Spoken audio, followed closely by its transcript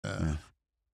Yeah.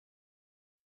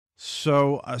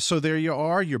 So there you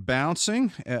are. You're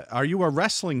bouncing. Are you a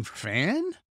wrestling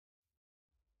fan?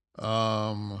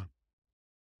 I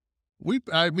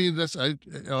mean,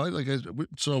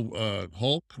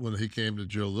 Hulk, when he came to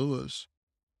Joe Louis,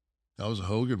 that was a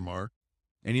Hogan mark.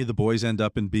 Any of the boys end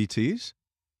up in BTs?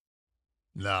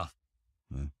 Nah.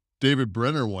 Hmm. David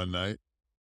Brenner one night.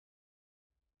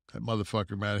 That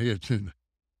motherfucker, man, he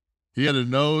had a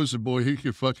nose, and boy, he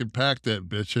could fucking pack that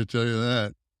bitch. I tell you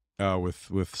that.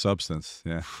 With substance,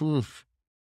 yeah. Oof.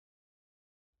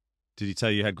 Did he tell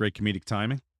you had great comedic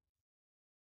timing?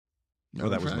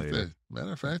 That was later.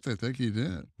 Matter of fact, I think he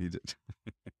did. He did.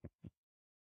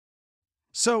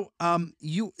 So,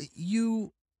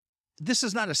 this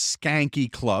is not a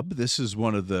skanky club. This is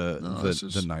one of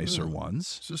the nicer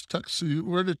ones. It's just tux. You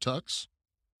wear the tux.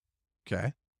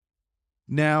 Okay.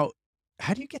 Now,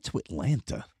 how do you get to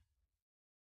Atlanta?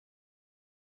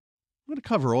 I'm going to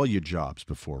cover all your jobs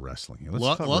before wrestling.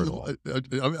 Let's cover it all.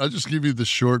 I'll just give you the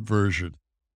short version.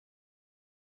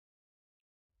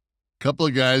 Couple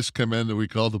of guys come in that we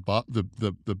call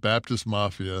the Baptist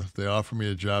Mafia. They offer me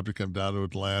a job to come down to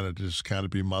Atlanta to just kind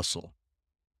of be muscle.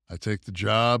 I take the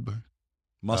job.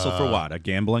 Muscle for what? A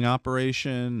gambling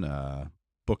operation?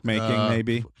 Bookmaking,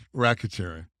 maybe?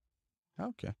 Racketeering.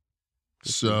 Okay.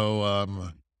 So,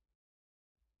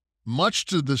 much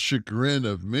to the chagrin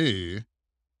of me,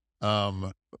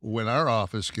 when our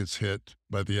office gets hit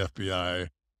by the FBI,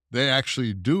 they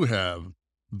actually do have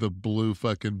the blue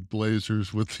fucking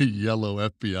blazers with the yellow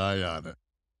FBI on it.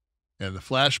 And the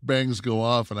flashbangs go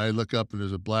off, and I look up, and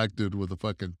there's a black dude with a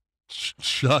fucking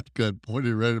shotgun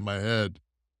pointed right at my head.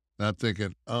 And I'm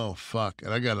thinking, oh, fuck.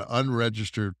 And I got an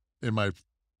unregistered in my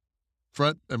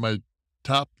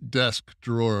top desk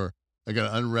drawer. I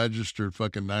got an unregistered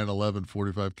fucking 911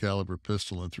 45 caliber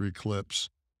pistol and 3 clips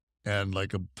and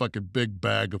like a fucking big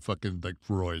bag of fucking like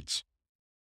roids.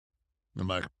 I'm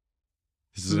like,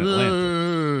 this is in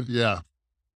Atlanta. Yeah.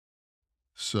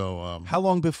 So, how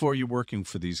long before you're working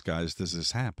for these guys does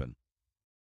this happen?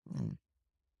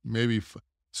 Maybe.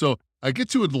 So I get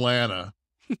to Atlanta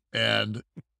and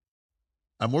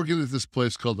I'm working at this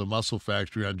place called the Muscle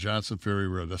Factory on Johnson Ferry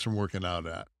Road. That's where I'm working out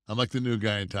at. I'm like the new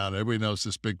guy in town. Everybody knows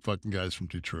this big fucking guy's from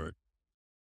Detroit.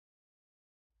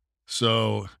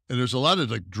 So, and there's a lot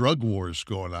of like drug wars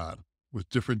going on with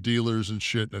different dealers and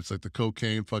shit. That's like the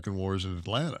cocaine fucking wars in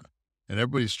Atlanta. And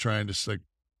everybody's trying to like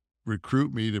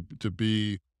recruit me to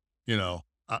be, you know,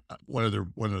 one of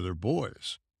their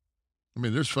boys. I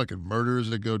mean, there's fucking murders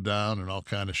that go down and all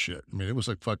kind of shit. I mean, it was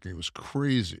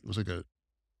crazy. It was like a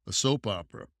soap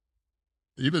opera.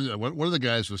 Even one of the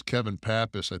guys was Kevin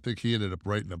Pappas. I think he ended up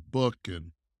writing a book,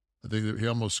 and I think he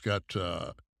almost got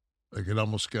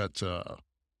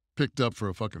picked up for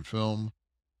a fucking film.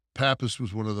 Pappas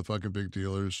was one of the fucking big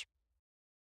dealers.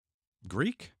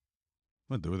 Greek?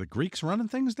 What, were the Greeks running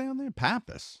things down there?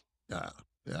 Pappas. Yeah.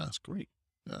 That's Greek.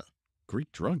 Yeah.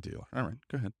 Greek drug dealer. All right,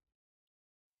 go ahead.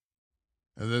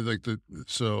 And then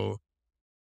so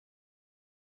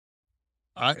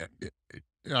I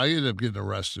ended up getting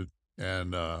arrested,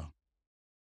 and you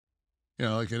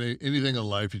know, like anything in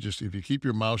life, if you keep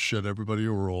your mouth shut, everybody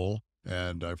will roll.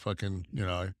 And I fucking, you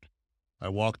know, I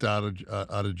walked out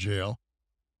of jail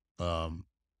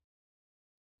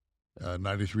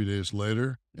 93 days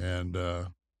later, and there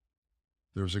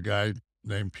was a guy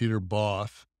named Peter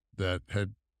Both that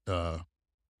had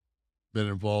been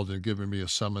involved in giving me a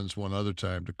summons one other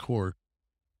time to court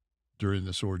during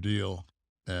this ordeal.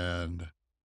 And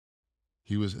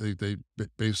they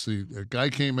basically, a guy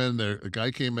came in,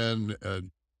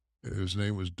 his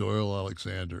name was Doyle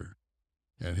Alexander,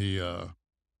 and he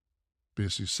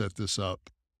basically set this up.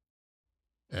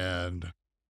 And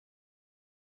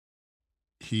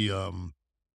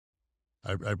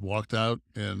I walked out,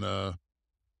 and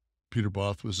Peter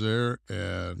Both was there,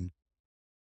 and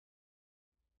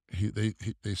they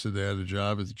said they had a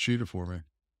job as a cheetah for me.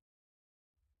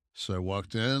 So I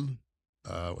walked in.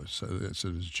 I said,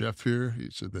 "Is Jeff here?" He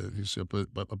said that he's up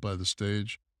by the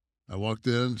stage. I walked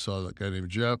in, saw that guy named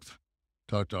Jeff,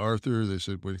 talked to Arthur. They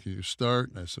said, "When can you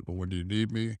start?" And I said, "Well, when do you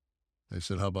need me?" They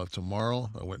said, "How about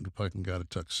tomorrow?" I went and fucking got a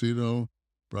tuxedo,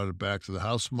 brought it back to the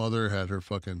house mother, had her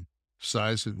fucking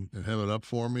size and hem it up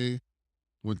for me.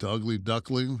 Went to Ugly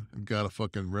Duckling and got a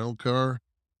fucking rental car,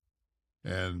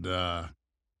 and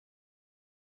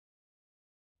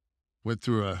went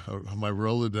through my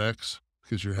Rolodex,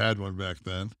 because you had one back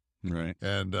then. Right.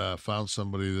 And found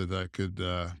somebody that I could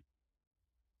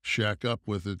shack up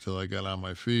with until I got on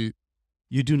my feet.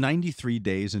 You do 93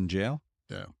 days in jail?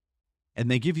 Yeah. And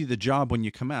they give you the job when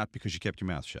you come out because you kept your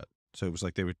mouth shut. So it was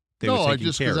like they were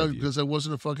taking care of you. because I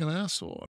wasn't a fucking asshole.